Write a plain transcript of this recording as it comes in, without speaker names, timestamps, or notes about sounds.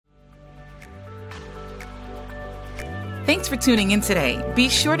Thanks for tuning in today. Be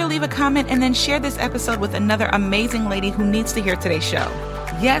sure to leave a comment and then share this episode with another amazing lady who needs to hear today's show.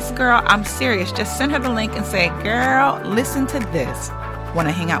 Yes, girl, I'm serious. Just send her the link and say, girl, listen to this. Want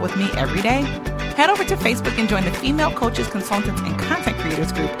to hang out with me every day? Head over to Facebook and join the Female Coaches, Consultants, and Content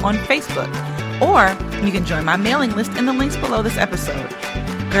Creators group on Facebook. Or you can join my mailing list in the links below this episode.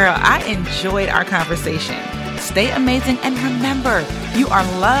 Girl, I enjoyed our conversation. Stay amazing and remember, you are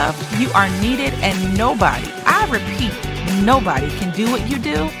loved, you are needed, and nobody, I repeat, nobody can do what you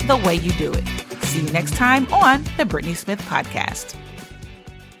do the way you do it. See you next time on the Brittany Smith Podcast.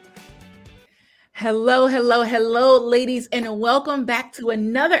 Hello, ladies, and welcome back to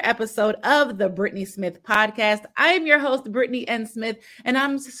another episode of the Brittany Smith Podcast. I am your host, Brittany N. Smith, and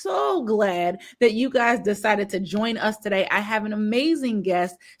I'm so glad that you guys decided to join us today. I have an amazing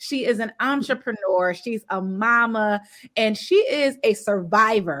guest. She is an entrepreneur, she's a mama, and she is a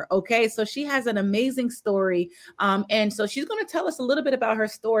survivor, okay? So she has an amazing story, and so she's going to tell us a little bit about her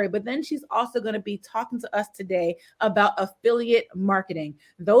story, but then she's also going to be talking to us today about affiliate marketing.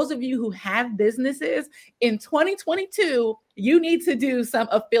 Those of you who have businesses in 2022, you need to do some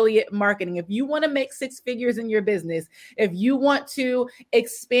affiliate marketing. If you want to make six figures in your business, if you want to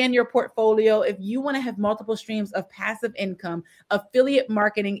expand your portfolio, if you want to have multiple streams of passive income, affiliate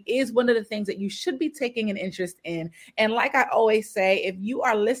marketing is one of the things that you should be taking an interest in. And like I always say, if you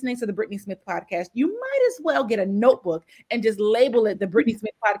are listening to the Brittany Smith Podcast, you might as well get a notebook and just label it the Brittany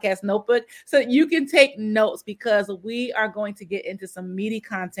Smith Podcast notebook so that you can take notes, because we are going to get into some meaty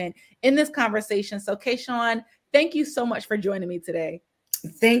content in this conversation. So Kayshawn, thank you so much for joining me today.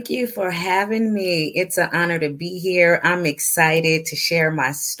 Thank you for having me. It's an honor to be here. I'm excited to share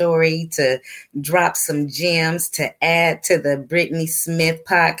my story, to drop some gems, to add to the Brittany Smith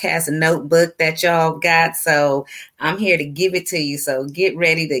Podcast notebook that y'all got. So I'm here to give it to you. So get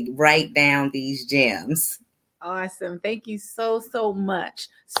ready to write down these gems. Awesome. Thank you so much.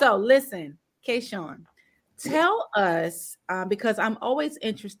 So listen, Kayshawn, tell us, because I'm always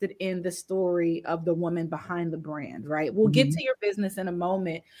interested in the story of the woman behind the brand, right? We'll get to your business in a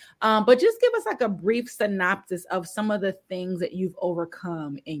moment, but just give us like a brief synopsis of some of the things that you've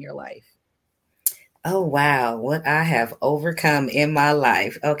overcome in your life. Oh, wow. What I have overcome in my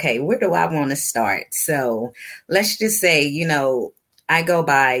life. Okay, where do I want to start? So let's just say, I go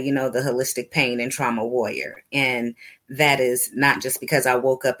by, the holistic pain and trauma warrior. And that is not just because I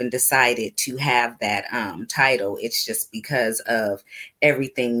woke up and decided to have that title. It's just because of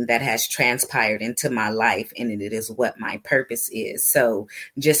everything that has transpired into my life. And it is what my purpose is. So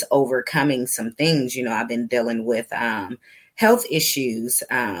just overcoming some things, I've been dealing with health issues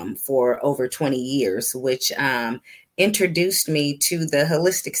for over 20 years, which introduced me to the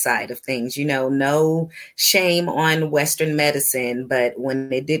holistic side of things. No shame on Western medicine, but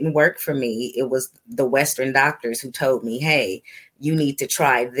when it didn't work for me, it was the Western doctors who told me, hey, you need to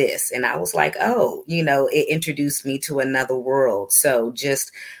try this. And I was like, oh, it introduced me to another world. So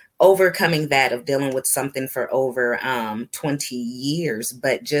just overcoming that of dealing with something for over 20 years,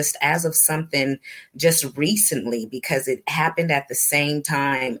 but just as of something just recently, because it happened at the same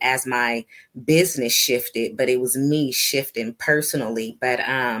time as my business shifted, but it was me shifting personally. But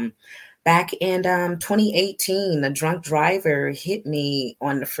back in 2018, a drunk driver hit me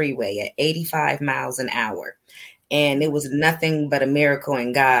on the freeway at 85 miles an hour. And it was nothing but a miracle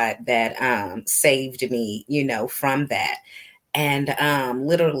in God that saved me, from that. And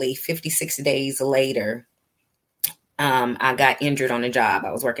literally 56 days later, I got injured on a job.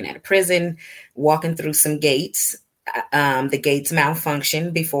 I was working at a prison, walking through some gates. The gates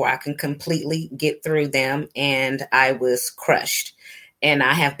malfunctioned before I can completely get through them. And I was crushed. And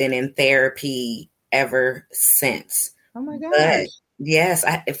I have been in therapy ever since. Oh, my gosh. But yes.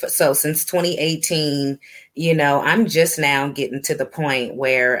 So since 2018, I'm just now getting to the point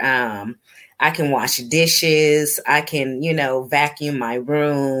where I can wash dishes. I can, vacuum my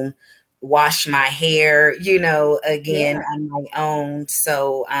room, wash my hair, again on my own.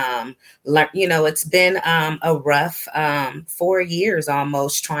 So, it's been a rough 4 years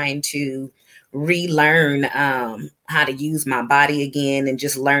almost trying to relearn how to use my body again, and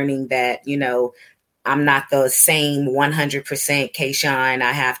just learning that, I'm not the same 100% Kayshawn.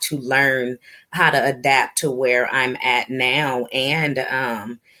 I have to learn how to adapt to where I'm at now. And,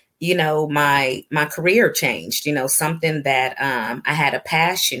 my career changed, something that I had a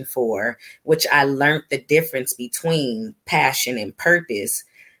passion for, which I learned the difference between passion and purpose.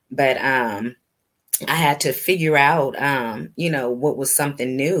 But I had to figure out, what was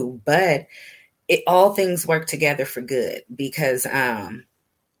something new. But all things work together for good, because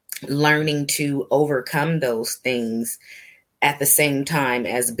learning to overcome those things at the same time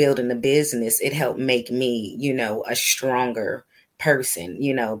as building a business, it helped make me, a stronger person,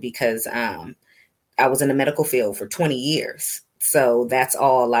 because I was in the medical field for 20 years. So that's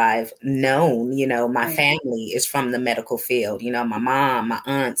all I've known. My Right. family is from the medical field, my mom, my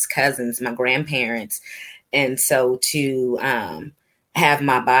aunts, cousins, my grandparents. And so to have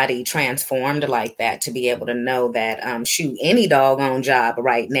my body transformed like that, to be able to know that, shoot, any doggone job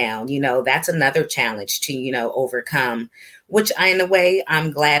right now, that's another challenge to, overcome, which in a way,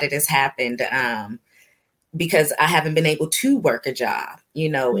 I'm glad it has happened. Because I haven't been able to work a job,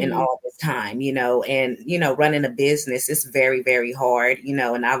 in Mhm. all this time, and, running a business is very, very hard,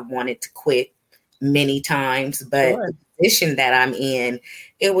 and I've wanted to quit many times, but Sure. the position that I'm in,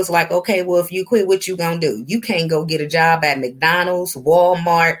 it was like, okay, well, if you quit, what you gonna do? You can't go get a job at McDonald's,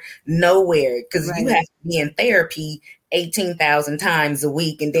 Walmart, nowhere, because you Right. have to be in therapy 18,000 times a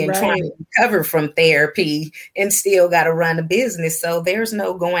week and then trying Right. to recover from therapy and still got to run a business. So there's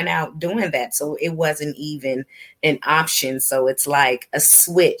no going out doing that. So it wasn't even an option. So it's like a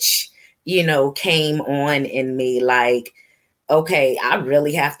switch, came on in me, like, okay, I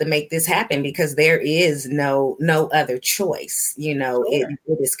really have to make this happen because there is no other choice. Sure. It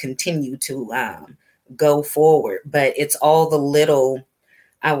is continue to go forward, but it's all the little,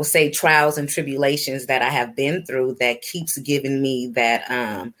 I will say, trials and tribulations that I have been through that keeps giving me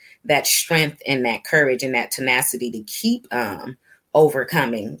that strength and that courage and that tenacity to keep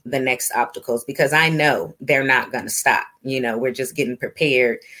overcoming the next obstacles, because I know they're not going to stop. We're just getting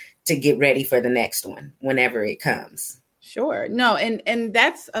prepared to get ready for the next one whenever it comes. Sure. No, and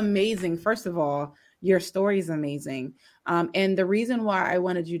that's amazing. First of all, your story is amazing. And the reason why I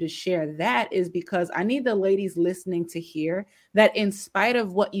wanted you to share that is because I need the ladies listening to hear that in spite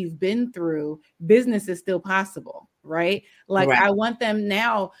of what you've been through, business is still possible, right? Like Right. I want them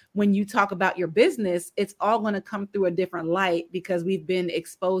now, when you talk about your business, it's all going to come through a different light because we've been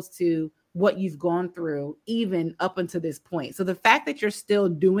exposed to what you've gone through even up until this point. So the fact that you're still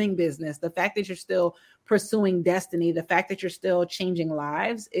doing business, the fact that you're still pursuing destiny, the fact that you're still changing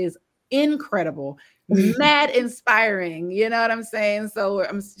lives is incredible, mad inspiring. You know what I'm saying? So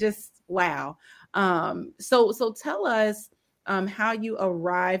I'm just wow. So tell us how you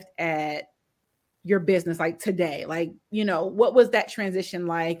arrived at your business like today, like what was that transition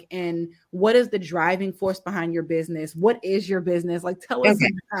like, and what is the driving force behind your business? What is your business like? Tell us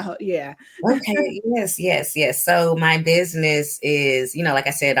Okay. about. Yeah. Okay. Yes, yes, yes. So my business is, like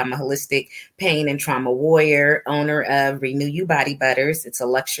I said, I'm a holistic pain and trauma warrior, owner of Renew You Body Butters. It's a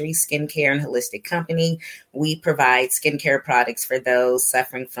luxury skincare and holistic company. We provide skincare products for those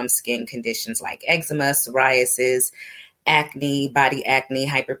suffering from skin conditions like eczema, psoriasis, acne, body acne,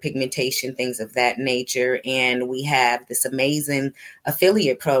 hyperpigmentation, things of that nature. And we have this amazing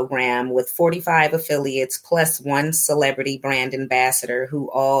affiliate program with 45 affiliates plus one celebrity brand ambassador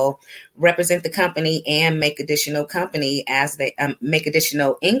who all represent the company and make additional company as they make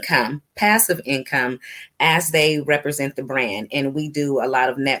additional income, passive income, as they represent the brand. And we do a lot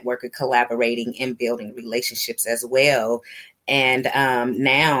of networking, collaborating, and building relationships as well. And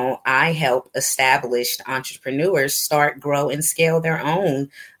now I help established entrepreneurs start, grow, and scale their own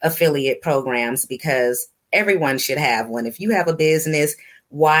affiliate programs, because everyone should have one. If you have a business,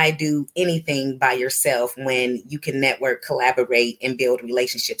 why do anything by yourself when you can network, collaborate, and build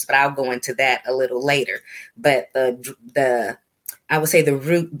relationships? But I'll go into that a little later. But the I would say the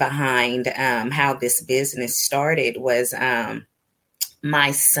root behind how this business started was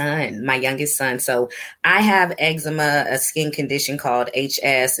my son, my youngest son. So I have eczema, a skin condition called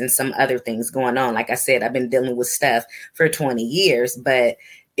HS, and some other things going on. Like I said, I've been dealing with stuff for 20 years, but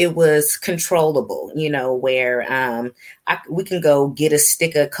it was controllable, where we can go get a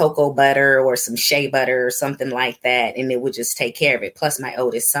stick of cocoa butter or some shea butter or something like that, and it would just take care of it. Plus my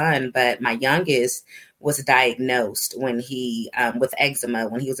oldest son, but my youngest was diagnosed when he with eczema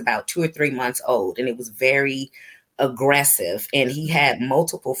when he was about 2 or 3 months old, and it was very aggressive, and he had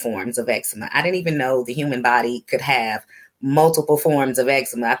multiple forms of eczema. I didn't even know the human body could have multiple forms of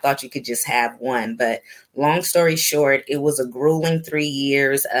eczema. I thought you could just have one. But long story short, it was a grueling 3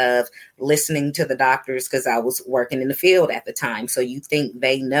 years of listening to the doctors, because I was working in the field at the time. So you think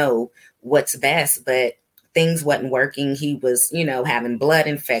they know what's best, but things wasn't working. He was, having blood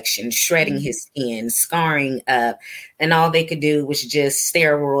infection, shredding his skin, scarring up, and all they could do was just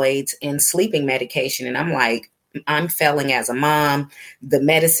steroids and sleeping medication. And I'm like, I'm failing as a mom. The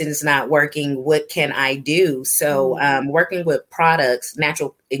medicine's not working. What can I do? So, working with products,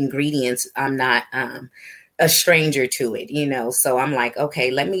 natural ingredients, I'm not a stranger to it, So I'm like, okay,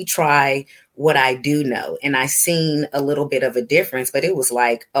 let me try what I do know. And I seen a little bit of a difference, but it was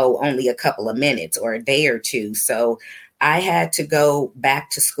like, oh, only a couple of minutes or a day or two. So I had to go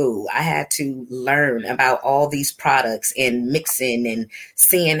back to school. I had to learn about all these products and mixing and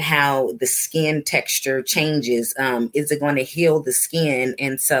seeing how the skin texture changes. Is it going to heal the skin?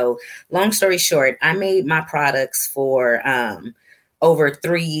 And so, long story short, I made my products for over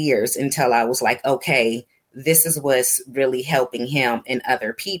 3 years until I was like, okay, this is what's really helping him and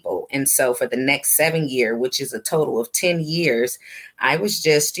other people. And so for the next 7 year, which is a total of 10 years, I was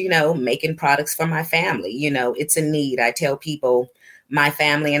just, making products for my family. It's a need. I tell people, my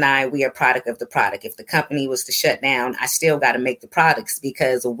family and I, we are product of the product. If the company was to shut down, I still got to make the products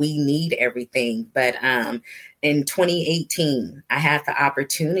because we need everything. But in 2018, I had the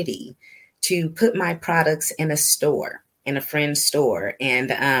opportunity to put my products in a store, in a friend's store.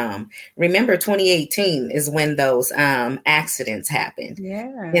 And remember, 2018 is when those accidents happened.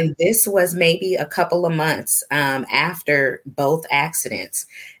 Yeah. And this was maybe a couple of months after both accidents.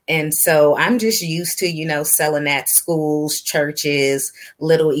 And so I'm just used to, selling at schools, churches,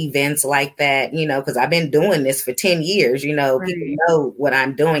 little events like that, because I've been doing this for 10 years, Right. people know what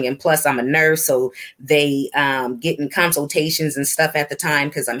I'm doing. And plus I'm a nurse, so they getting consultations and stuff at the time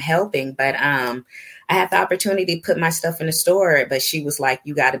because I'm helping. But I had the opportunity to put my stuff in the store, but she was like,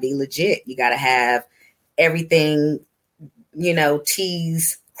 you got to be legit. You got to have everything,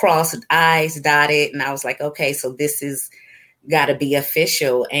 T's crossed, I's dotted. And I was like, okay, so this is got to be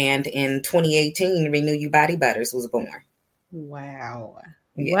official. And in 2018, Renew You Body Butters was born. Wow.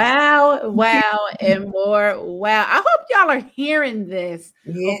 Yeah. Wow, and more. Wow. I hope y'all are hearing this.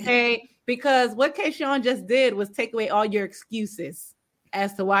 Yeah. Okay. Because what Kayshawn just did was take away all your excuses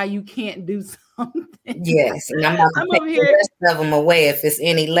as to why you can't do something. Yes. And I'm about to take the rest of them away if it's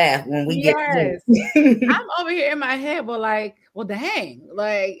any left when we get I'm over here in my head, but like, well, dang,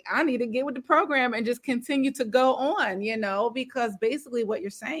 like I need to get with the program and just continue to go on, because basically what you're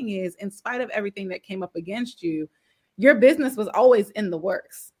saying is, in spite of everything that came up against you, your business was always in the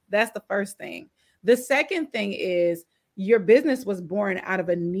works. That's the first thing. The second thing is your business was born out of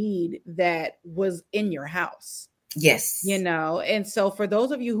a need that was in your house. Yes. And so for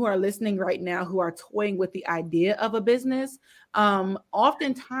those of you who are listening right now, who are toying with the idea of a business,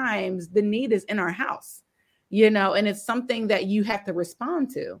 oftentimes the need is in our house, and it's something that you have to respond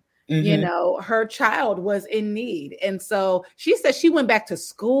to. Mm-hmm. Her child was in need. And so she said she went back to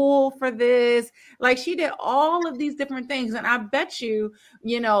school for this. Like she did all of these different things. And I bet you,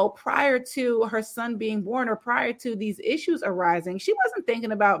 prior to her son being born or prior to these issues arising, she wasn't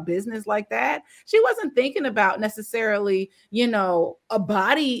thinking about business like that. She wasn't thinking about necessarily, a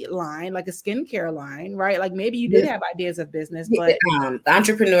body line, like a skincare line, right? Like maybe you did have ideas of business, but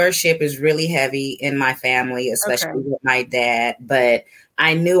entrepreneurship is really heavy in my family, especially with my dad. But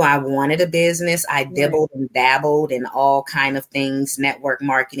I knew I wanted a business. I dibbled and dabbled in all kind of things, network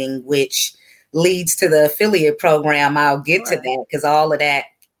marketing, which leads to the affiliate program. I'll get to that because all of that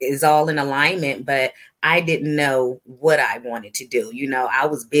is all in alignment, but I didn't know what I wanted to do. I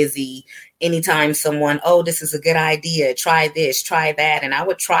was busy. Anytime someone, this is a good idea, try this, try that. And I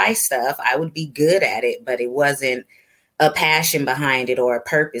would try stuff. I would be good at it, but it wasn't a passion behind it or a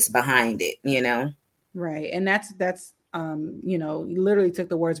purpose behind it, Right. And that's you literally took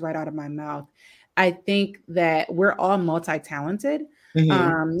the words right out of my mouth. I think that we're all multi-talented.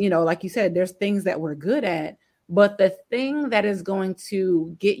 Mm-hmm. Like you said, there's things that we're good at, but the thing that is going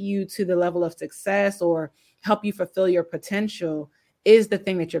to get you to the level of success or help you fulfill your potential is the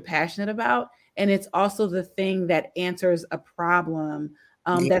thing that you're passionate about. And it's also the thing that answers a problem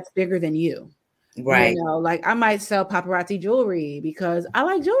that's bigger than you. Right. Like I might sell paparazzi jewelry because I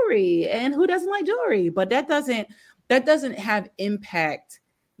like jewelry, and who doesn't like jewelry? But that doesn't have impact,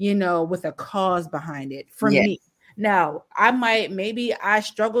 with a cause behind it for me. Now, maybe I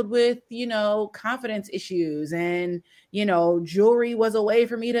struggled with, confidence issues, and, jewelry was a way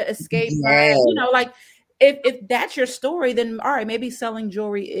for me to escape my, like if that's your story, then all right, maybe selling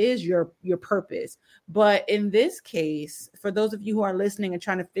jewelry is your purpose. But in this case, for those of you who are listening and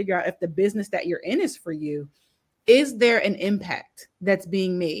trying to figure out if the business that you're in is for you, is there an impact that's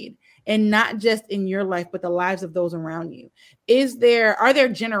being made? And not just in your life, but the lives of those around you. Are there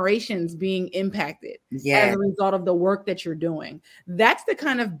generations being impacted as a result of the work that you're doing? That's the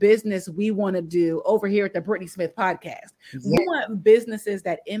kind of business we want to do over here at the Brittany Smith podcast. We want businesses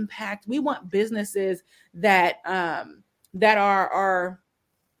that impact. We want businesses that are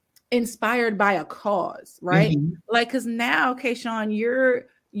inspired by a cause, right? Mm-hmm. Like, because now, Kayshawn,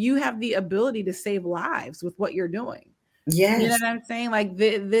 you have the ability to save lives with what you're doing. Yes. You know what I'm saying? Like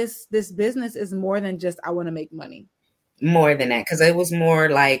this business is more than just, I want to make money. More than that. Because it was more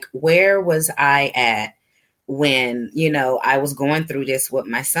like, where was I at when, I was going through this with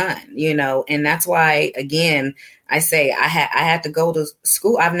my son, and that's why, again, I say I had to go to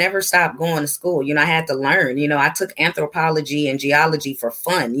school. I've never stopped going to school. I had to learn. I took anthropology and geology for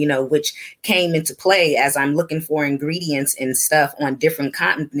fun, which came into play as I'm looking for ingredients and stuff on different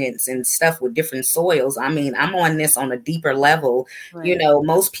continents and stuff with different soils. I mean, I'm on this on a deeper level. Right.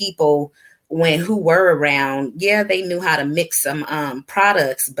 Most people who were around, yeah, they knew how to mix some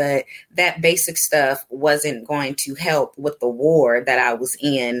products, but that basic stuff wasn't going to help with the war that I was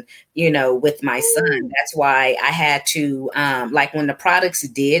in, with my son. That's why I had to, like when the products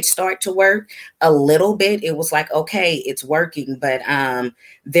did start to work a little bit, it was like, okay, it's working, but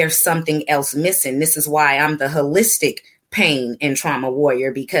there's something else missing. This is why I'm the holistic pain and trauma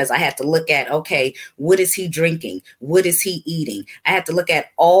warrior, because I had to look at, okay, what is he drinking? What is he eating? I had to look at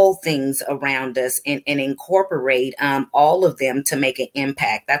all things around us and incorporate all of them to make an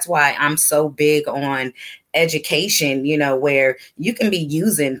impact. That's why I'm so big on education, where you can be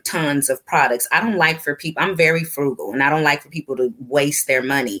using tons of products. I don't like for people, I'm very frugal, and I don't like for people to waste their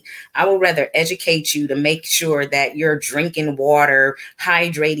money. I would rather educate you to make sure that you're drinking water,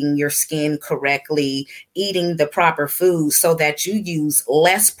 hydrating your skin correctly, eating the proper food so that you use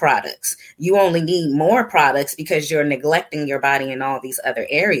less products. You only need more products because you're neglecting your body in all these other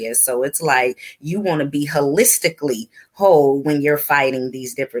areas. So it's like you want to be holistically whole when you're fighting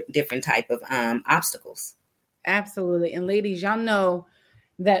these different type of obstacles. Absolutely. And ladies, y'all know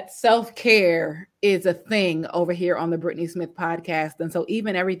that self-care is a thing over here on the Brittany Smith podcast. And so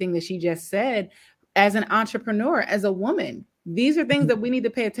even everything that she just said, as an entrepreneur, as a woman, these are things that we need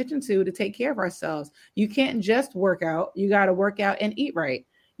to pay attention to take care of ourselves. You can't just work out. You got to work out and eat right.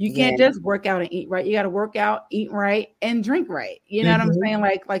 You can't just work out and eat right. You got to work out, eat right, and drink right. You know what I'm saying?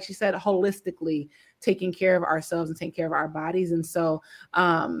 Like she said, holistically taking care of ourselves and taking care of our bodies. And so,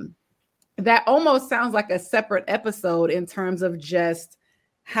 that almost sounds like a separate episode in terms of just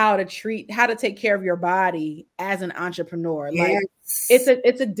how to take care of your body as an entrepreneur. Yes. Like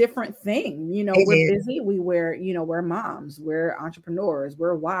it's a different thing. We're busy. We're moms, we're entrepreneurs,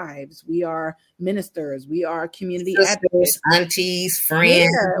 we're wives, we are ministers, we are community advocates, aunties, friends.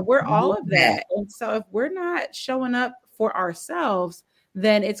 Yeah, we're all of that. And so if we're not showing up for ourselves,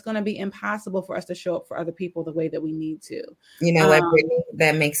 then it's going to be impossible for us to show up for other people the way that we need to.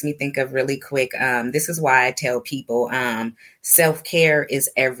 That makes me think of really quick. This is why I tell people self-care is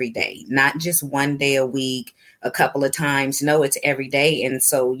every day, not just one day a week, a couple of times. No, it's every day. And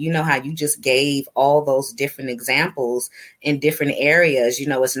so, how you just gave all those different examples in different areas,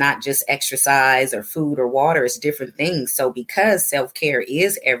 it's not just exercise or food or water, it's different things. So because self-care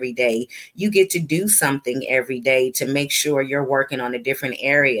is every day, you get to do something every day to make sure you're working on a different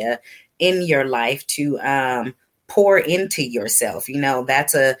area in your life to pour into yourself.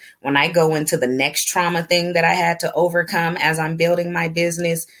 When I go into the next trauma thing that I had to overcome as I'm building my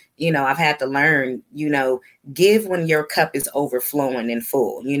business, I've had to learn, give when your cup is overflowing and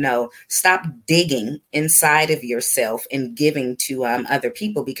full, stop digging inside of yourself and giving to other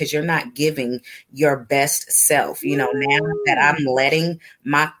people, because you're not giving your best self. Now that I'm letting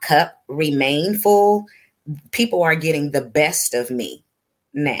my cup remain full, people are getting the best of me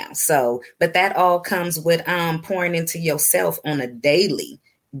now. So, but that all comes with pouring into yourself on a daily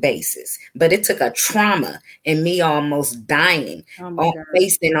basis. But it took a trauma and me almost dying,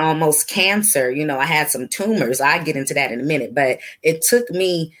 facing almost cancer. I had some tumors. I get into that in a minute, but it took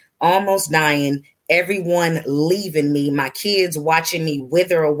me almost dying, everyone leaving me, my kids watching me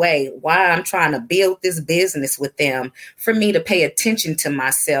wither away while I'm trying to build this business with them, for me to pay attention to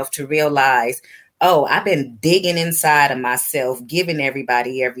myself, to realize, oh, I've been digging inside of myself, giving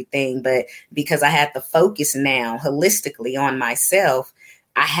everybody everything. But because I had to focus now holistically on myself,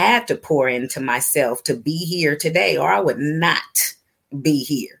 I had to pour into myself to be here today, or I would not be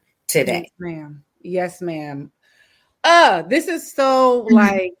here today. Yes, ma'am. Yes, ma'am. This is so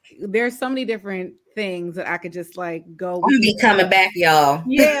like, there's so many different things that I could just like go. I'll be coming back, y'all.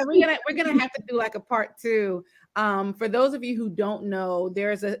 Yeah, we're gonna have to do like a part 2. For those of you who don't know,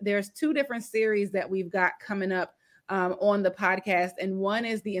 there's 2 different series that we've got coming up on the podcast, and one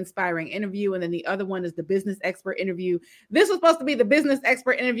is the inspiring interview, and then the other one is the business expert interview. This was supposed to be the business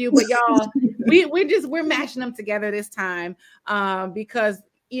expert interview, but y'all, we're mashing them together this time because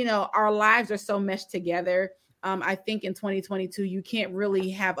our lives are so meshed together. I think in 2022, you can't really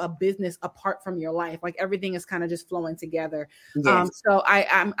have a business apart from your life. Like everything is kind of just flowing together. Yes. So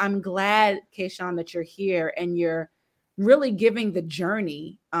I'm glad, Kayshawn, that you're here and you're really giving the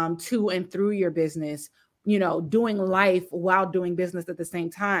journey to and through your business, doing life while doing business at the same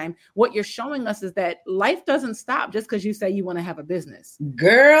time. What you're showing us is that life doesn't stop just because you say you want to have a business.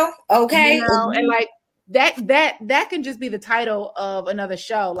 Girl, okay. And like, that can just be the title of another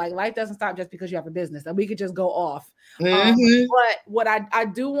show. Like, life doesn't stop just because you have a business, and we could just go off. But what I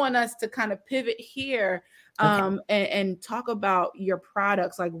do want us to kind of pivot here, and talk about your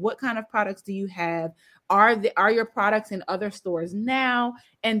products. Like, what kind of products do you have? Are your products in other stores now?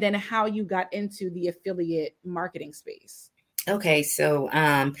 And then how you got into the affiliate marketing space. Okay, so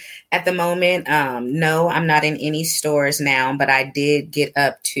at the moment, no, I'm not in any stores now, but I did get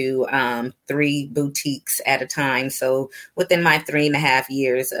up to 3 boutiques at a time. So within my 3.5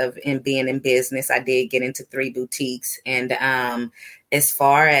 years of being in business, I did get into 3 boutiques. And as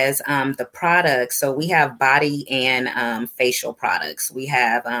far as the products, so we have body and facial products. We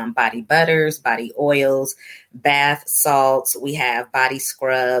have body butters, body oils, bath salts. We have body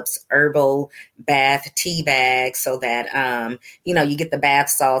scrubs, herbal bath tea bags, so that you get the bath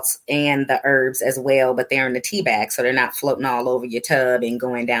salts and the herbs as well, but they're in the tea bag, so they're not floating all over your tub and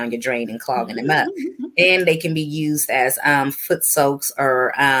going down your drain and clogging them up. And they can be used as foot soaks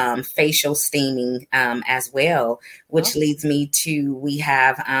or facial steaming as well, which leads me to, we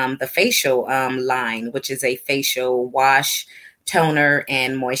have the facial line, which is a facial wash, toner,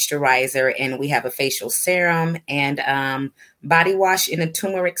 and moisturizer. And we have a facial serum and body wash in a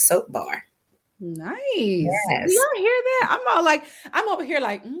turmeric soap bar. Nice. Yes. Do y'all hear that? I'm over here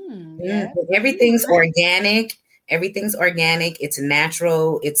like, yeah. Everything's organic. Everything's organic. It's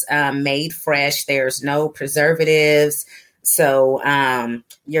natural. It's made fresh. There's no preservatives. So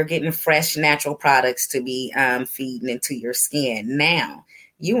you're getting fresh, natural products to be feeding into your skin. Now,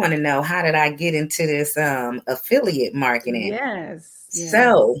 you want to know, how did I get into this affiliate marketing? Yes.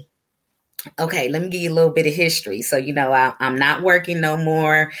 So, okay, let me give you a little bit of history. So, I'm not working no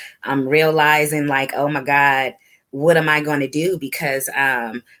more. I'm realizing like, oh my God, what am I going to do? Because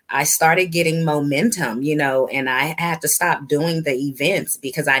I started getting momentum, and I had to stop doing the events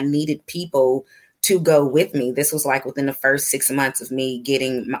because I needed people to go with me. This was like within the first 6 months of me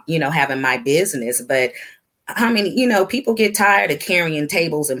getting, having my business. But I mean, people get tired of carrying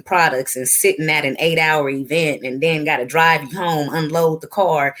tables and products and sitting at an 8-hour event and then got to drive you home, unload the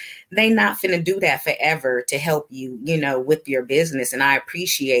car. They not finna do that forever to help you, with your business. And I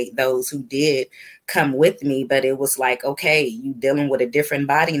appreciate those who did come with me, but it was like, okay, you dealing with a different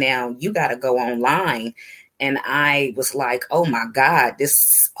body now. You got to go online. And I was like, oh my God,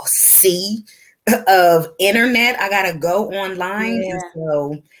 this sea of internet, I got to go online. Yeah. And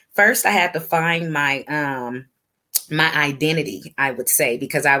so first, I had to find my identity, I would say,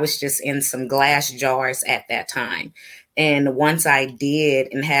 because I was just in some glass jars at that time. And once I did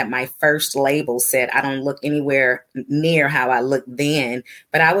and had my first label set, I don't look anywhere near how I looked then.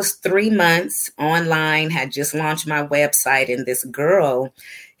 But I was 3 months online, had just launched my website, and this girl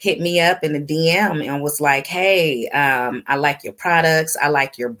hit me up in the DM and was like, hey, I like your products. I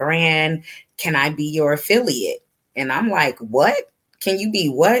like your brand. Can I be your affiliate? And I'm like, what? Can you be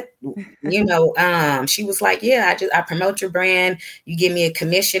what? She was like, yeah, I promote your brand. You give me a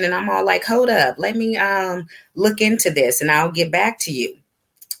commission. And I'm all like, hold up, let me look into this and I'll get back to you.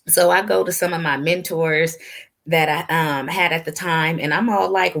 So I go to some of my mentors that I had at the time, and I'm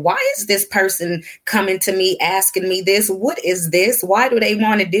all like, why is this person coming to me asking me this? What is this? Why do they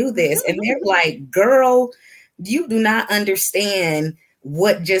want to do this? And they're like, girl, you do not understand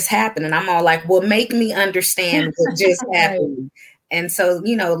what just happened. And I'm all like, well, make me understand what just happened. And so,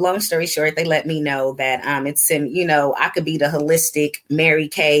 long story short, they let me know that it's in, I could be the holistic Mary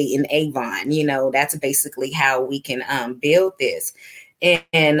Kay in Avon. That's basically how we can build this.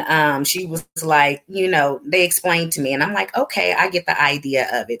 And she was like, they explained to me, and I'm like, okay, I get the idea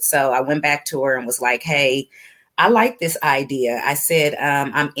of it. So I went back to her and was like, hey, I like this idea. I said,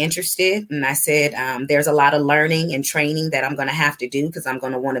 I'm interested. And I said, there's a lot of learning and training that I'm going to have to do because I'm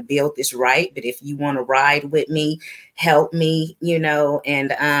going to want to build this right. But if you want to ride with me, help me,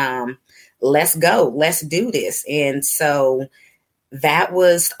 and let's go. Let's do this. And so that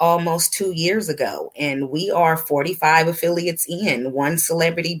was almost 2 years ago. And we are 45 affiliates in, 1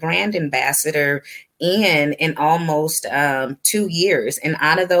 celebrity brand ambassador in almost 2 years. And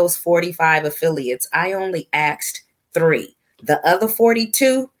out of those 45 affiliates, I only asked 3. The other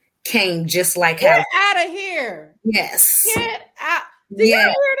 42 came just like Get out of here. Yes. Get out. Do y'all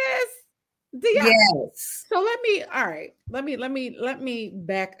hear this? Yes. So let me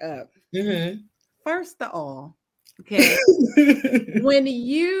back up. Mm-hmm. First of all, okay. When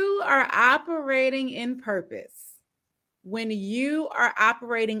you are operating in purpose, when you are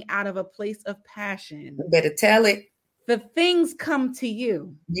operating out of a place of passion, you better tell it. The things come to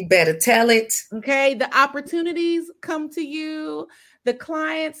you. You better tell it. Okay. The opportunities come to you. the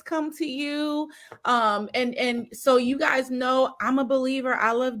clients come to you. And so you guys know I'm a believer.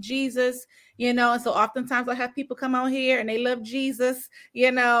 I love Jesus, you know, and so oftentimes I have people come out here and they love Jesus.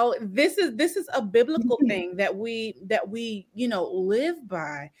 You know, this is a biblical thing that we you know live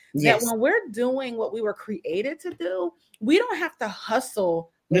by. That Yes. when we're doing what we were created to do, we don't have to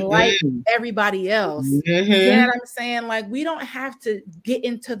hustle like Mm-mm. everybody else. You know Mm-hmm. what I'm saying? Like, we don't have to get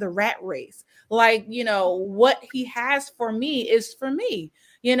into the rat race. Like, you know, what he has for me is for me,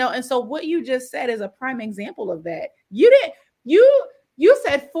 you know. And so what you just said is a prime example of that. You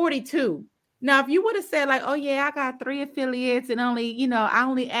said 42. Now, if you would have said, like, oh yeah, I got 3 affiliates and only, you know, I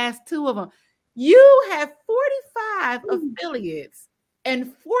only asked 2 of them. You have 45 affiliates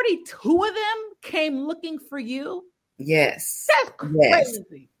and 42 of them came looking for you. Yes. That's Yes.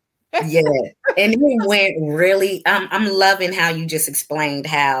 crazy. Yeah. And it went really, I'm loving how you just explained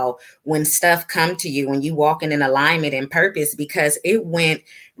how when stuff come to you, when you walking in alignment and purpose, because it went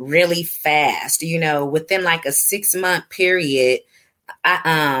really fast, you know, within like a 6-month period.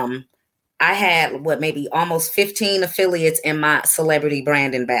 I had maybe almost 15 affiliates in my celebrity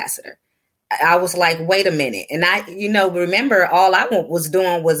brand ambassador. I was like, wait a minute. And I, you know, remember all I was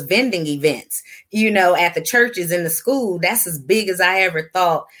doing was vending events, you know, at the churches in the school. That's as big as I ever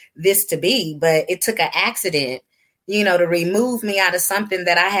thought this to be. But it took an accident, you know, to remove me out of something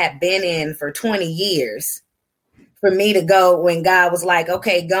that I had been in for 20 years for me to go when God was like,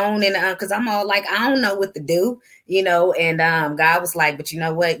 okay, go on and because I'm all like, I don't know what to do, you know, and God was like, but you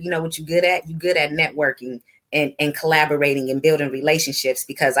know what you're good at? You're good at networking and collaborating and building relationships,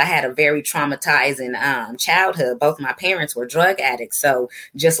 because I had a very traumatizing childhood. Both my parents were drug addicts. So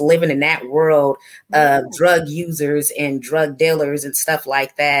just living in that world of drug users and drug dealers and stuff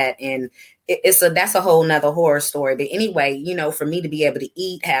like that. And that's a whole nother horror story. But anyway, you know, for me to be able to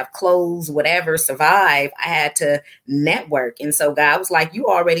eat, have clothes, whatever, survive, I had to network. And so God was like, you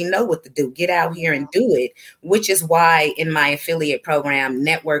already know what to do. Get out here and do it, which is why in my affiliate program,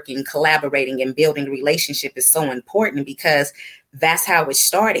 networking, collaborating, and building relationship is so important, because that's how it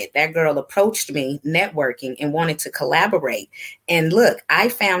started. That girl approached me networking and wanted to collaborate. And look, I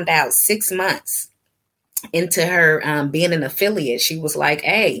found out 6 months into her being an affiliate. She was like,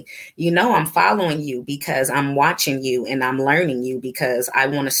 hey, you know, I'm following you because I'm watching you and I'm learning you because I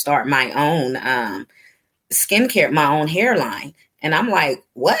want to start my own skincare, my own hairline. And I'm like,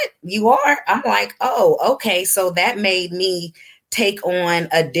 what? You are? I'm like, oh, okay. So that made me take on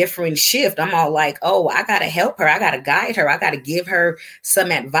a different shift. I'm all like, oh, I got to help her. I got to guide her. I got to give her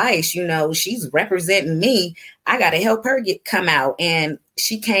some advice. You know, she's representing me. I got to help her come out. And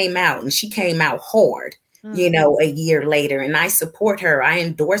she came out, and she came out hard, you know, a year later. And I support her. I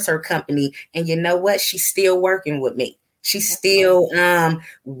endorse her company. And you know what? She's still working with me. She's still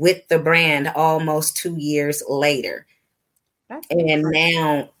with the brand almost 2 years later. And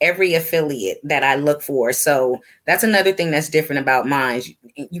now every affiliate that I look for. So that's another thing that's different about mine.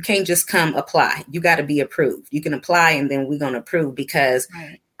 You can't just come apply. You got to be approved. You can apply and then we're going to approve, because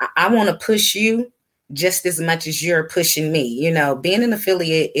I want to push you just as much as you're pushing me. You know, being an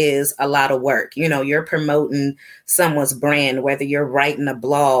affiliate is a lot of work. You know, you're promoting someone's brand, whether you're writing a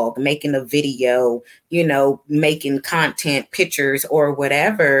blog, making a video, you know, making content, pictures, or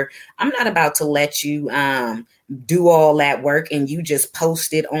whatever. I'm not about to let you do all that work and you just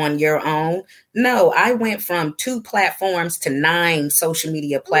post it on your own. No, I went from 2 platforms to 9 social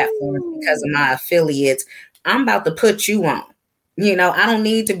media platforms because of my affiliates. I'm about to put you on. You know, I don't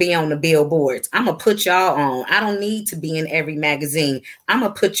need to be on the billboards. I'm going to put y'all on. I don't need to be in every magazine. I'm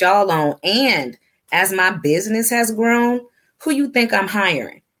going to put y'all on. And as my business has grown, who you think I'm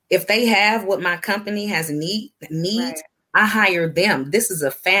hiring? If they have what my company has needs, I hire them. This is a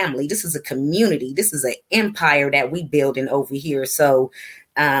family. This is a community. This is an empire that we building over here. So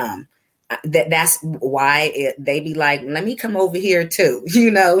that's why they be like, let me come over here too. You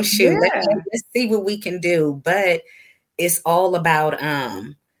know, shoot, let's see what we can do. But it's all about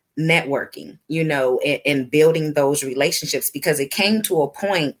networking, you know, and building those relationships, because it came to a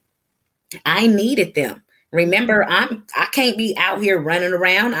point I needed them. Remember, I can't be out here running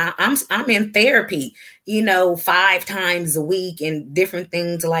around. I'm in therapy, you know, 5 times a week and different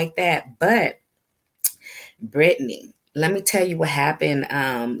things like that. But Brittany, let me tell you what happened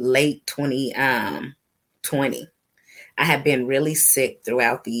late 2020. I had been really sick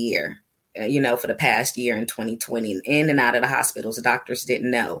throughout the year, you know, for the past year in 2020, in and out of the hospitals. The doctors didn't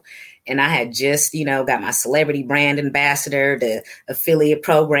know. And I had just, you know, got my celebrity brand ambassador. The affiliate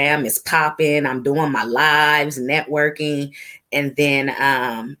program is popping. I'm doing my lives, networking. And then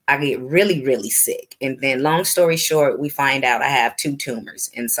I get really, really sick. And then long story short, we find out I have 2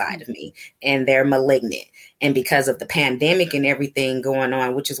 tumors inside of me and they're malignant. And because of the pandemic and everything going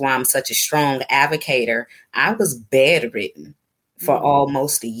on, which is why I'm such a strong advocator, I was bedridden for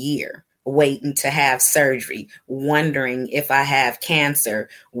almost a year, waiting to have surgery, wondering if I have cancer,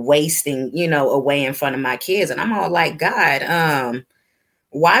 wasting, away in front of my kids. And I'm all like, God,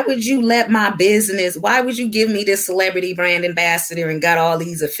 why would you let my business, why would you give me this celebrity brand ambassador and got all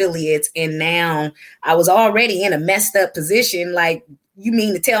these affiliates? And now I was already in a messed up position. Like, you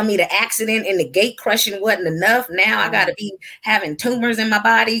mean to tell me the accident and the gate crushing wasn't enough? Now I got to be having tumors in my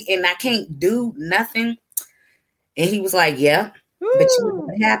body and I can't do nothing. And he was like, yeah, but you know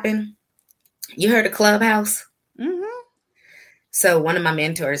what happened? You heard of Clubhouse? Mm-hmm. So one of my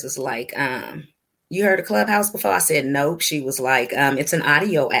mentors was like, you heard of Clubhouse before? I said, nope. She was like, it's an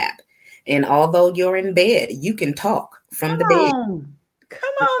audio app. And although you're in bed, you can talk from the bed.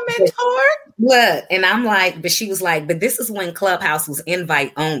 Come on, mentor. Look, and I'm like, but she was like, but this is when Clubhouse was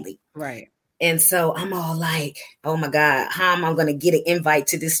invite only. Right. And so I'm all like, oh my God, how am I going to get an invite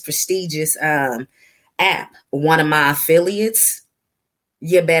to this prestigious app? One of my affiliates,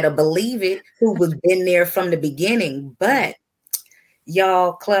 you better believe it, who was been there from the beginning. But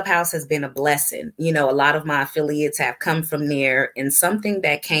y'all, Clubhouse has been a blessing. A lot of my affiliates have come from there. And something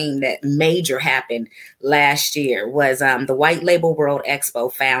that major happened last year was the White Label World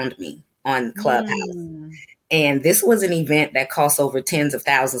Expo found me on Clubhouse. And this was an event that cost over tens of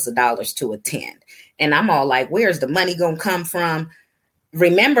thousands of dollars to attend. And I'm all like, where's the money going to come from?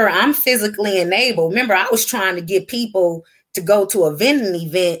 Remember, I'm physically enabled. Remember, I was trying to get people to go to a vending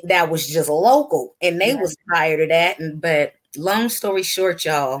event that was just local. And they was tired of that. But long story short,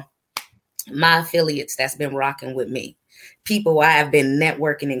 y'all, my affiliates that's been rocking with me, people I have been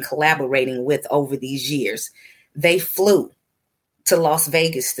networking and collaborating with over these years, they flew to Las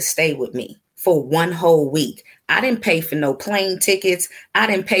Vegas to stay with me for one whole week. I didn't pay for no plane tickets. I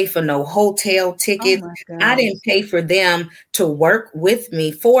didn't pay for no hotel tickets. I didn't pay for them to work with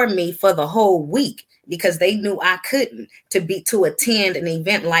me for the whole week, because they knew I couldn't to attend an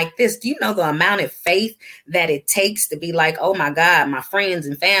event like this. Do you know the amount of faith that it takes to be like, oh my God, my friends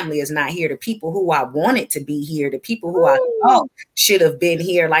and family is not here. The people who I wanted to be here, the people who I thought should have been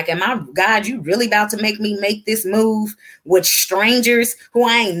here. Like, God, you really about to make me make this move with strangers who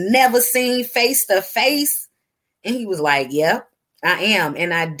I ain't never seen face to face? And he was like, yep, I am.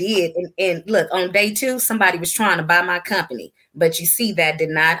 And I did. And look, on day 2, somebody was trying to buy my company, but you see, that did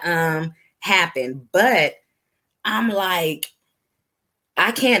not, happen. But I'm like,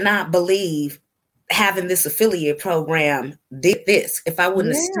 I can't not believe having this affiliate program did this. If I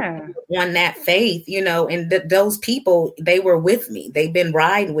wouldn't have won that faith, and those people, they were with me. They've been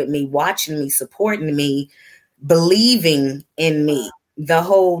riding with me, watching me, supporting me, believing in me the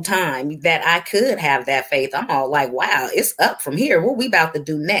whole time that I could have that faith. I'm all like, wow, it's up from here. What we about to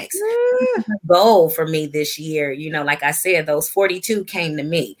do next? Goal for me this year, like I said, those 42 came to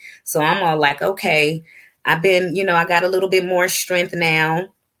me. So I'm all like, okay, I've been, I got a little bit more strength now.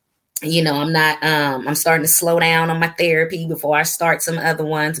 I'm not, I'm starting to slow down on my therapy before I start some other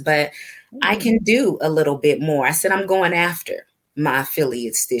ones, but I can do a little bit more. I said, I'm going after my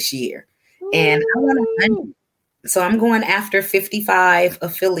affiliates this year. And so I'm going after 55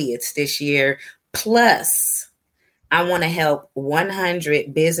 affiliates this year. Plus, I want to help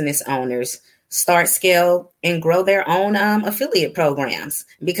 100 business owners start, scale, and grow their own affiliate programs,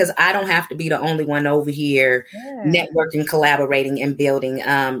 because I don't have to be the only one over here networking, collaborating, and building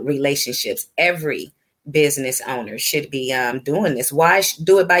relationships. Every business owner should be doing this. Why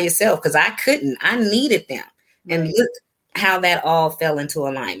do it by yourself? Because I couldn't. I needed them. And look how that all fell into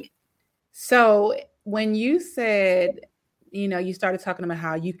alignment. So when you said, you started talking about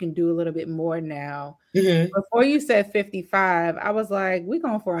how you can do a little bit more now. Before you said 55, I was like, we're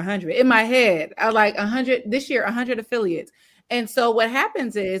going for 100. In my head, I was like 100 this year, 100 affiliates. And so what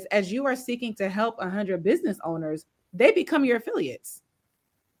happens is, as you are seeking to help 100 business owners, they become your affiliates.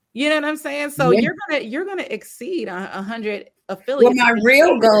 You know what I'm saying? So you're gonna exceed 100 affiliates. Well, my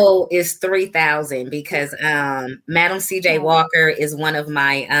real goal is 3,000, because Madam CJ Walker is one of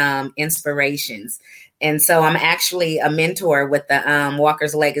my inspirations. And so I'm actually a mentor with the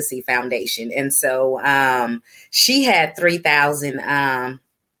Walker's Legacy Foundation. And so she had 3,000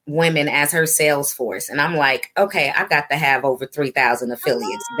 women as her sales force. And I'm like, okay, I got to have over 3,000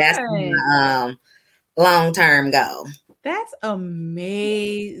 affiliates. That's my long-term goal. That's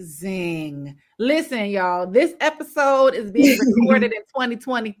amazing. Listen, y'all, this episode is being recorded in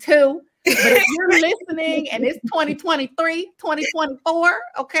 2022. But if you're listening and it's 2023, 2024,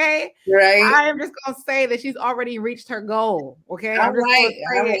 okay? Right. I am just going to say that she's already reached her goal, okay? All right.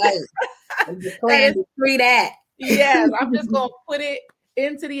 I'm just going to free that. Yes, I'm just going to put it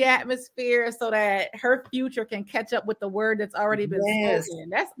into the atmosphere so that her future can catch up with the word that's already been Yes. spoken.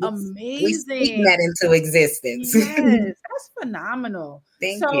 That's We speak amazing. that into existence. Yes, that's phenomenal.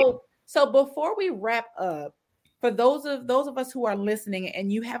 Thank you. So before we wrap up, for those of us who are listening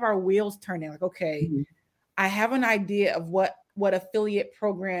and you have our wheels turning, like, okay, Mhm. I have an idea of what affiliate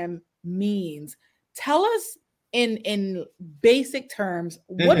program means. Tell us in basic terms,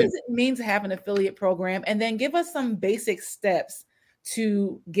 what Mhm. does it mean to have an affiliate program? And then give us some basic steps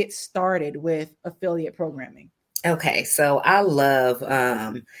to get started with affiliate programming. Okay, so I love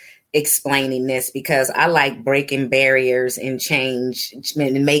explaining this because I like breaking barriers and change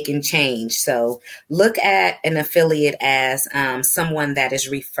and making change. So look at an affiliate as someone that is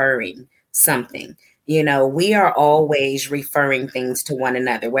referring something. You know, we are always referring things to one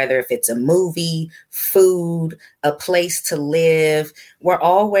another, whether if it's a movie, food, a place to live, we're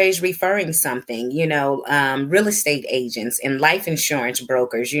always referring something. You know, real estate agents and life insurance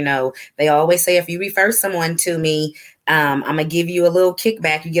brokers, you know, they always say, if you refer someone to me, I'm going to give you a little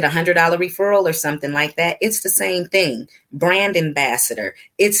kickback. You get $100 referral or something like that. It's the same thing. Brand ambassador.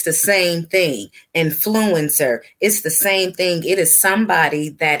 It's the same thing. Influencer. It's the same thing. It is somebody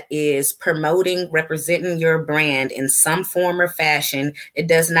that is promoting, representing your brand in some form or fashion. It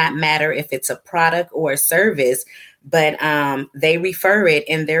does not matter if it's a product or a service, but they refer it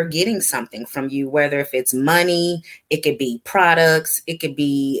and they're getting something from you, whether if it's money, it could be products, it could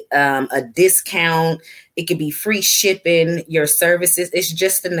be a discount, it could be free shipping, your services. It's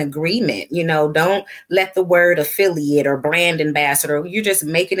just an agreement. You know, don't let the word affiliate or brand ambassador, you're just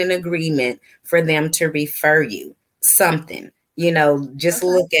making an agreement for them to refer you something. You know, just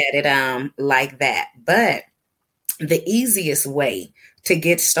Okay. look at it like that. But the easiest way to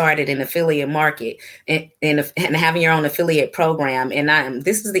get started in affiliate market and having your own affiliate program, and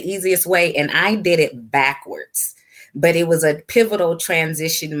this is the easiest way, and I did it backwards, but it was a pivotal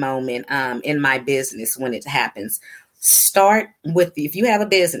transition moment in my business when it happens. Start with, if you have a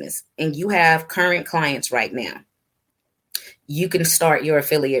business and you have current clients right now, you can start your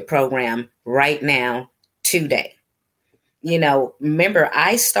affiliate program right now, today. You know, remember,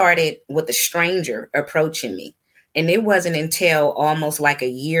 I started with a stranger approaching me. And it wasn't until almost like a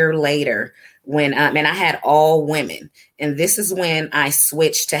year later when, and I had all women. And this is when I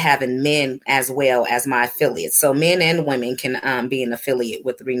switched to having men as well as my affiliates. So men and women can be an affiliate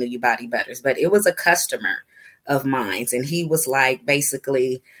with Renew Your Body Butters. But it was a customer of mine. And he was like,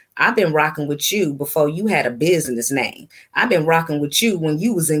 basically, I've been rocking with you before you had a business name. I've been rocking with you when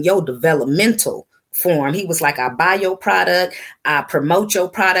you was in your developmental form. He was like, I buy your product, I promote your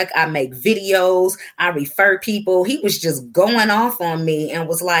product, I make videos, I refer people. He was just going off on me and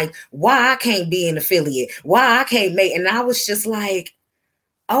was like, why I can't be an affiliate, why I can't make, and I was just like,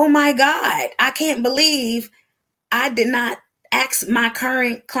 oh my God, I can't believe I did not ask my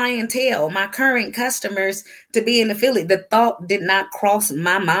current clientele, my current customers to be an affiliate. The thought did not cross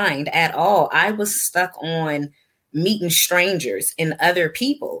my mind at all. I was stuck on meeting strangers and other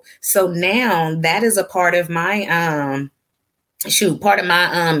people. So now that is a part of my part of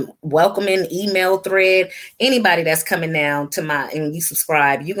my welcoming email thread. Anybody that's coming down to my, and you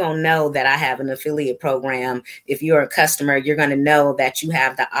subscribe, you're gonna know that I have an affiliate program. If you're a customer, you're gonna know that you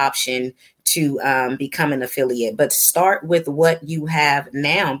have the option to become an affiliate. But start with what you have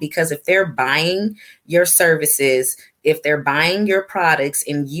now, because if they're buying your services, if they're buying your products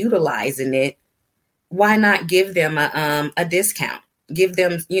and utilizing it, why not give them a discount? Give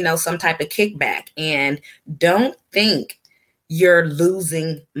them, you know, some type of kickback, and don't think you're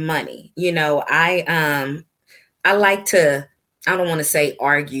losing money. You know, I like to, I don't want to say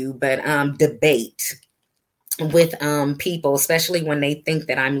argue, but debate with people, especially when they think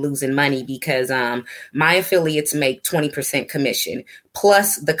that I'm losing money, because my affiliates make 20% commission,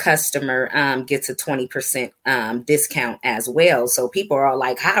 plus the customer gets a 20% discount as well. So people are all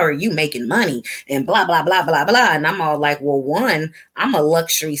like, how are you making money, and blah blah blah blah blah, and I'm all like, well, one, I'm a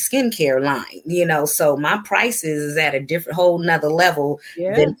luxury skincare line, you know, so my prices is at a different whole nother level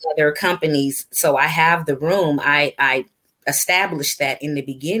than other companies. So I have the room, I established that in the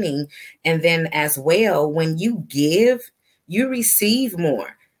beginning. And then as well, when you give, you receive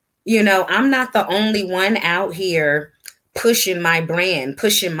more. You know, I'm not the only one out here pushing my brand,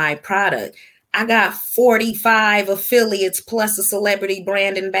 pushing my product. I got 45 affiliates plus a celebrity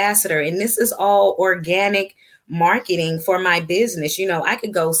brand ambassador. And this is all organic marketing for my business. You know, I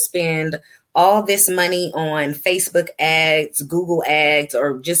could go spend all this money on Facebook ads, Google ads,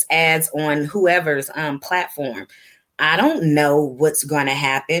 or just ads on whoever's platform. I don't know what's going to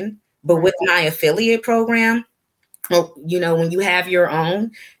happen, but with my affiliate program, well, you know, when you have your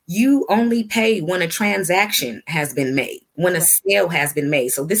own, you only pay when a transaction has been made, when a sale has been made.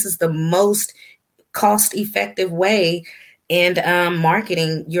 So this is the most cost-effective way in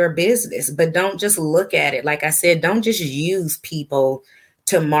marketing your business. But don't just look at it. Like I said, don't just use people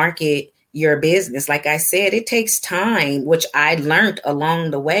to market your business. Like I said, it takes time, which I learned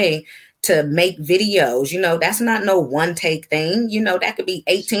along the way, to make videos. That's not no one take thing. That could be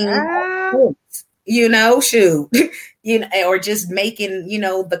 18 minutes, shoot. Or just making,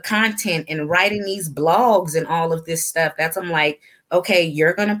 the content and writing these blogs and all of this stuff. I'm like, okay,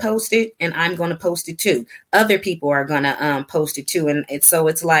 you're going to post it and I'm going to post it too. Other people are going to post it too. And it's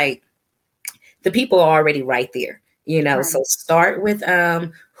like the people are already right there, right. So start with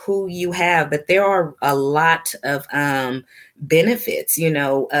who you have. But there are a lot of benefits,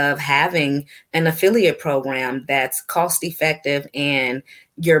 of having an affiliate program that's cost effective, and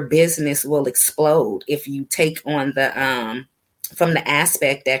your business will explode if you take on the from the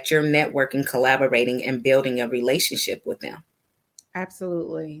aspect that you're networking, collaborating, and building a relationship with them.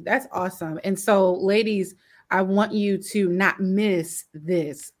 Absolutely. That's awesome. And so, ladies, I want you to not miss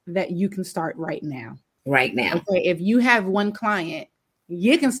this, that you can start right now. Right now. Okay. If you have one client,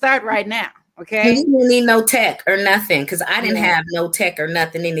 you can start right now. Okay. You don't need no tech or nothing, because I didn't have no tech or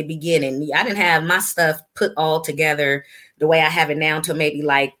nothing in the beginning. I didn't have my stuff put all together the way I have it now until maybe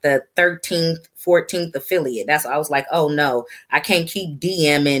like the 13th, 14th affiliate. That's why I was like, oh no, I can't keep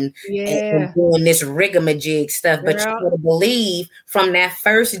DMing and doing this rigamajig stuff. But you would believe from that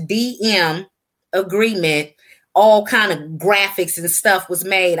first DM agreement, all kind of graphics and stuff was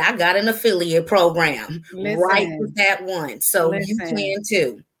made. I got an affiliate program right with that one. So you can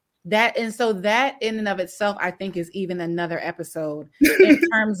too. That in and of itself, I think, is even another episode in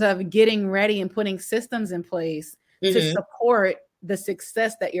terms of getting ready and putting systems in place to support the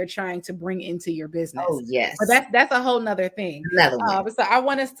success that you're trying to bring into your business. Oh, yes. But that's a whole nother thing. Another one. So I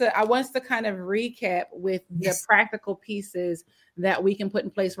want us to kind of recap with the practical pieces that we can put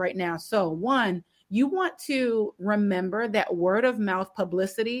in place right now. So one, you want to remember that word of mouth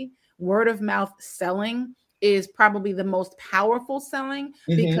publicity, word of mouth selling is probably the most powerful selling,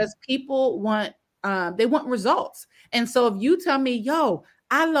 because people want results. And so if you tell me, yo,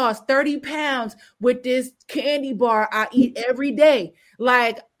 I lost 30 pounds with this candy bar I eat every day,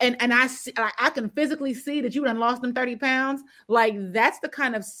 like, and I can physically see that you done lost them 30 pounds. Like, that's the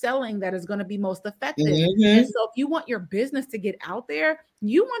kind of selling that is going to be most effective. And so if you want your business to get out there,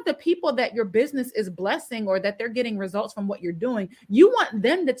 you want the people that your business is blessing or that they're getting results from what you're doing. You want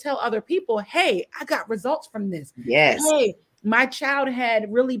them to tell other people, hey, I got results from this. Yes. Hey, my child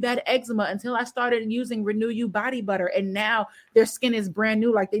had really bad eczema until I started using Renew You body butter, and now their skin is brand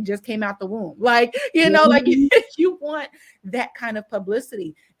new, like they just came out the womb. Like, like you want that kind of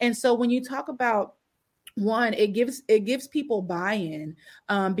publicity. And so when you talk about one, it gives people buy-in,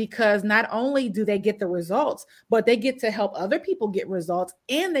 because not only do they get the results, but they get to help other people get results,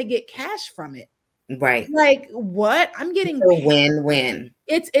 and they get cash from it. Right. Like, what? I'm getting a win-win.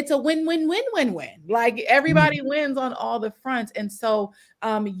 It's a win-win-win-win-win. Like, everybody wins on all the fronts. And so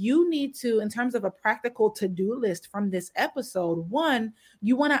you need to, in terms of a practical to-do list from this episode, one,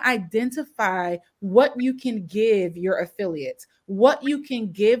 you want to identify what you can give your affiliates, what you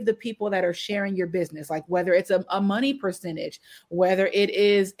can give the people that are sharing your business, like whether it's a money percentage, whether it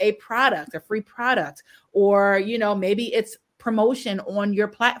is a product, a free product, or, maybe it's promotion on your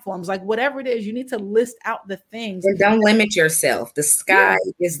platforms, like whatever it is, you need to list out the things. And don't limit yourself. The sky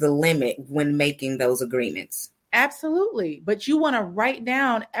is the limit when making those agreements. Absolutely. But you want to write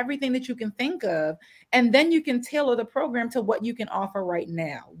down everything that you can think of, and then you can tailor the program to what you can offer right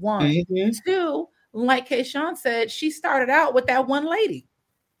now. One. Two, like Kayshawn said, she started out with that one lady,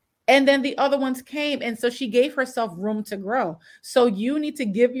 and then the other ones came. And so she gave herself room to grow. So you need to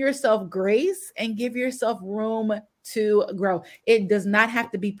give yourself grace and give yourself room to grow. It does not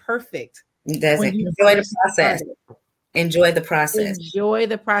have to be perfect. It doesn't. Enjoy the process. Enjoy the process. Enjoy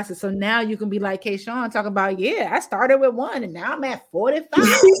the process. So now you can be like Kayshawn, talk about, I started with 1 and now I'm at 45.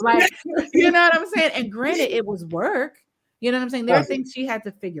 Like, you know what I'm saying? And granted, it was work. You know what I'm saying? There are things she had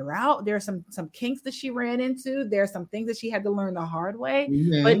to figure out. There are some kinks that she ran into. There are some things that she had to learn the hard way.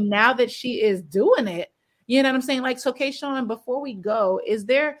 But now that she is doing it, you know what I'm saying? Like, so Kayshawn, before we go,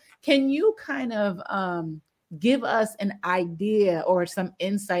 can you kind of give us an idea or some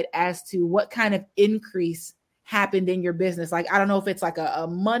insight as to what kind of increase happened in your business? Like, I don't know if it's like a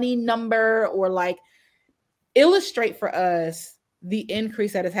money number, or like illustrate for us the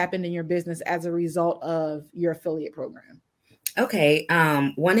increase that has happened in your business as a result of your affiliate program. Okay.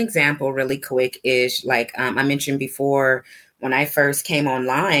 One example really quick is like I mentioned before, when I first came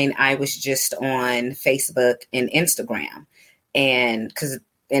online, I was just on Facebook and Instagram. And because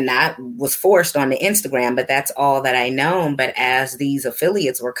and I was forced on the Instagram, but that's all that I know. But as these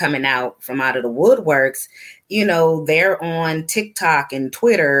affiliates were coming out from out of the woodworks, they're on TikTok and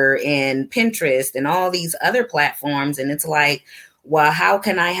Twitter and Pinterest and all these other platforms. And it's like, well, how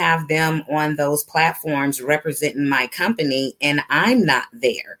can I have them on those platforms representing my company and I'm not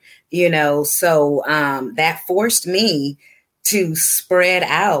there? So that forced me to spread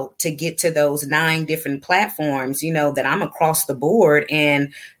out to get to those 9 different platforms, that I'm across the board,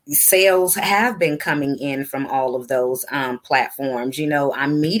 and sales have been coming in from all of those platforms.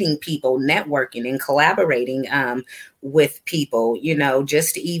 I'm meeting people, networking and collaborating with people,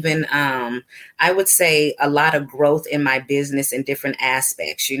 just even, I would say a lot of growth in my business in different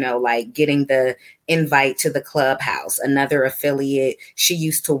aspects, like getting the invite to the clubhouse. Another affiliate, she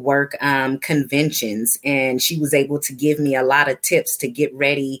used to work conventions, and she was able to give me a lot of tips to get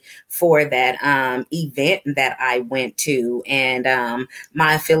ready for that event that I went to. And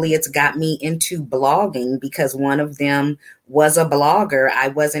my affiliates got me into blogging because one of them was a blogger. I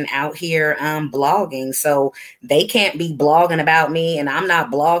wasn't out here blogging, so they can't be blogging about me, and I'm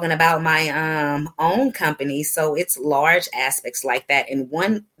not blogging about my own company. So it's large aspects like that. And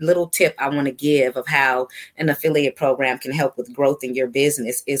one little tip I want to give of how an affiliate program can help with growth in your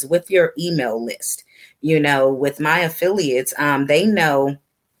business is with your email list. With my affiliates, they know.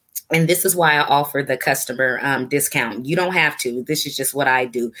 And this is why I offer the customer discount. You don't have to. This is just what I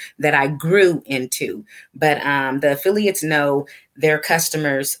do that I grew into. But the affiliates know their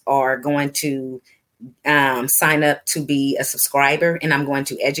customers are going to sign up to be a subscriber, and I'm going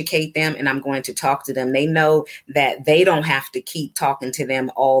to educate them and I'm going to talk to them. They know that they don't have to keep talking to them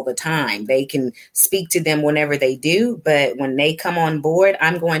all the time. They can speak to them whenever they do, but when they come on board,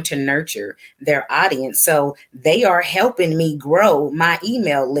 I'm going to nurture their audience. So they are helping me grow my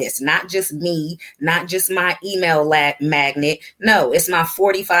email list, not just me, not just my email magnet. No, it's my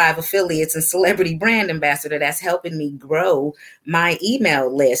 45 affiliates and celebrity brand ambassador that's helping me grow my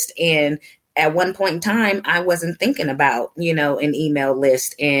email list. And at one point in time, I wasn't thinking about, an email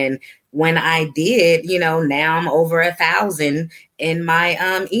list. And when I did, now I'm over 1,000 in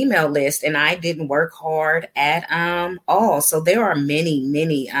my email list, and I didn't work hard at all. So there are many,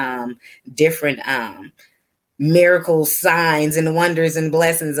 many different miracles, signs, and wonders and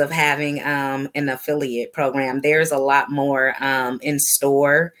blessings of having an affiliate program. There's a lot more in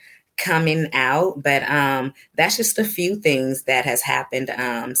store coming out, but that's just a few things that has happened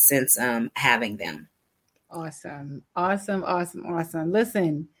since having them. Awesome.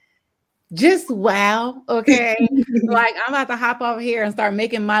 Listen, just wow. Okay. Like, I'm about to hop over here and start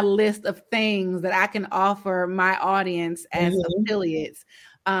making my list of things that I can offer my audience as affiliates.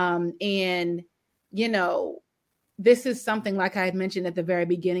 And this is something, like I had mentioned at the very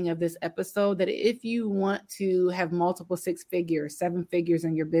beginning of this episode, that if you want to have multiple 6 figures, 7 figures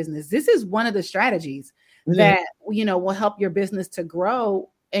in your business, this is one of the strategies that, will help your business to grow.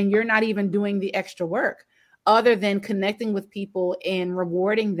 And you're not even doing the extra work other than connecting with people and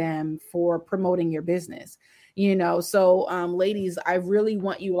rewarding them for promoting your business. So ladies, I really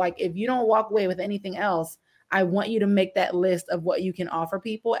want you, like, if you don't walk away with anything else, I want you to make that list of what you can offer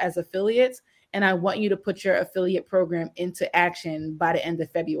people as affiliates. And I want you to put your affiliate program into action by the end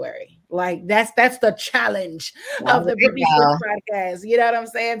of February. Like, that's the challenge of the Brittany podcast. You know what I'm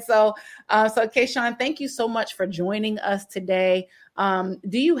saying? So Kayshawn, thank you so much for joining us today.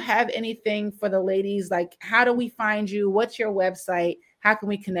 Do you have anything for the ladies? Like, how do we find you? What's your website? How can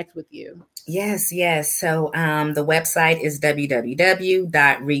we connect with you? Yes. So the website is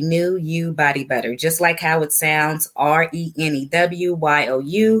www.renewyoubodybutter, just like how it sounds,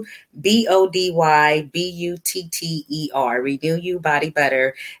 RENEWYOUBODYBUTTER, Renew You Body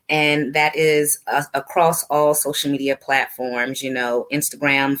Butter. And that is across all social media platforms,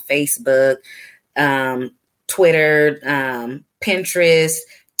 Instagram, Facebook, Twitter, Pinterest,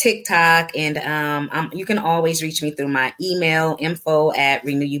 TikTok, and you can always reach me through my email,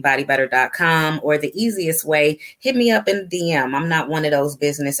 info@renewyoubodybutter.com, or the easiest way, hit me up in DM. I'm not one of those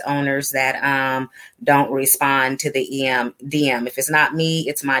business owners that don't respond to the DM. If it's not me,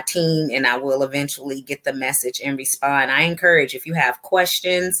 it's my team, and I will eventually get the message and respond. I encourage, if you have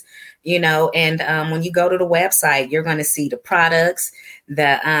questions, and when you go to the website, you're going to see the products,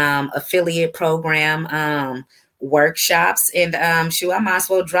 the affiliate program, workshops, and I might as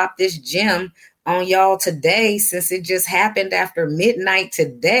well drop this gem on y'all today, since it just happened after midnight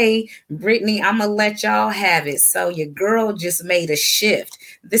today. Brittany, I'm gonna let y'all have it. So your girl just made a shift.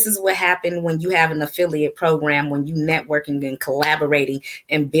 This is what happened when you have an affiliate program, when you networking and collaborating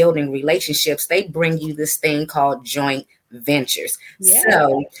and building relationships. They bring you this thing called joint ventures. Yeah.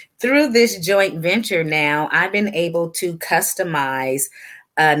 So through this joint venture now, I've been able to customize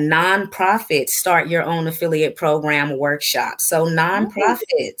a nonprofit start your own affiliate program workshop. So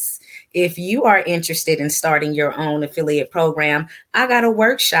nonprofits, if you are interested in starting your own affiliate program, I got a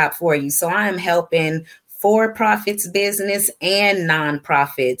workshop for you. So I am helping for-profits business and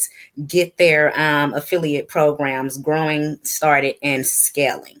nonprofits get their affiliate programs growing, started, and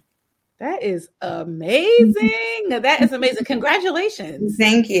scaling. That is amazing. That is amazing. Congratulations.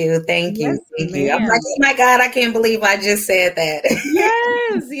 Thank you. Thank you. Yes, Thank you. I'm ma'am. like, oh my God, I can't believe I just said that.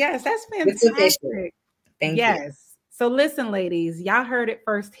 Yes, that's It's official. fantastic. Thank you. Yes. So listen, ladies, y'all heard it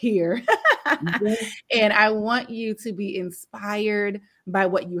first here. And I want you to be inspired by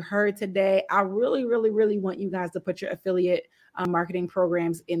what you heard today. I really, really, really want you guys to put your affiliate marketing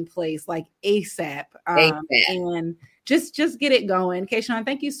programs in place like ASAP. And just get it going. Kayshawn,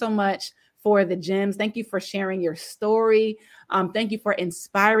 thank you so much for the gems. Thank you for sharing your story. Thank you for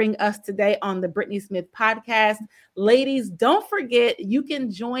inspiring us today on the Brittany Smith podcast. Ladies, don't forget, you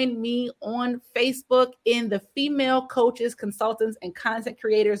can join me on Facebook in the Female Coaches, Consultants, and Content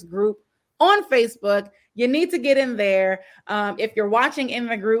Creators group on Facebook. You need to get in there. If you're watching in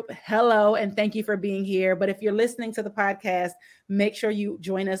the group, hello, and thank you for being here. But if you're listening to the podcast, make sure you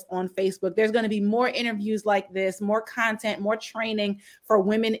join us on Facebook. There's going to be more interviews like this, more content, more training for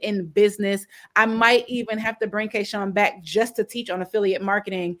women in business. I might even have to bring Kayshawn back just to teach on affiliate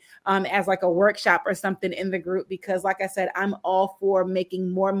marketing as like a workshop or something in the group, because like I said, I'm all for making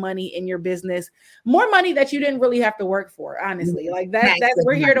more money in your business, more money that you didn't really have to work for, honestly. Like that's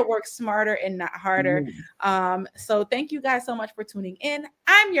we're here to work smarter and not harder. So thank you guys so much for tuning in.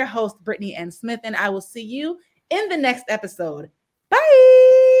 I'm your host, Brittany N. Smith, and I will see you in the next episode.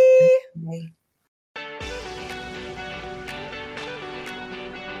 Bye. Bye.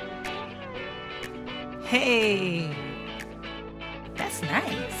 Hey, that's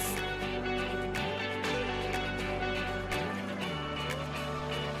nice.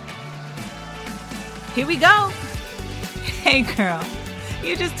 Here we go. Hey, girl.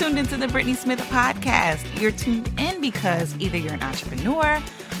 You just tuned into the Brittany Smith podcast. You're tuned in because either you're an entrepreneur,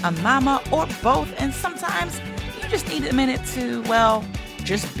 a mama, or both, and sometimes you just need a minute to, well,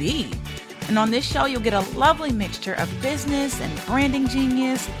 just be. And on this show, you'll get a lovely mixture of business and branding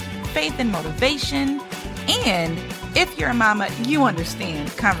genius, faith and motivation, and if you're a mama, you understand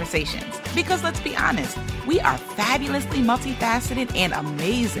conversations. Because let's be honest, we are fabulously multifaceted and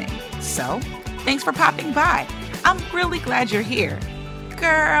amazing. So, thanks for popping by. I'm really glad you're here.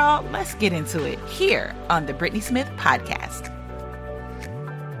 Girl, let's get into it here on the Brittany Smith podcast.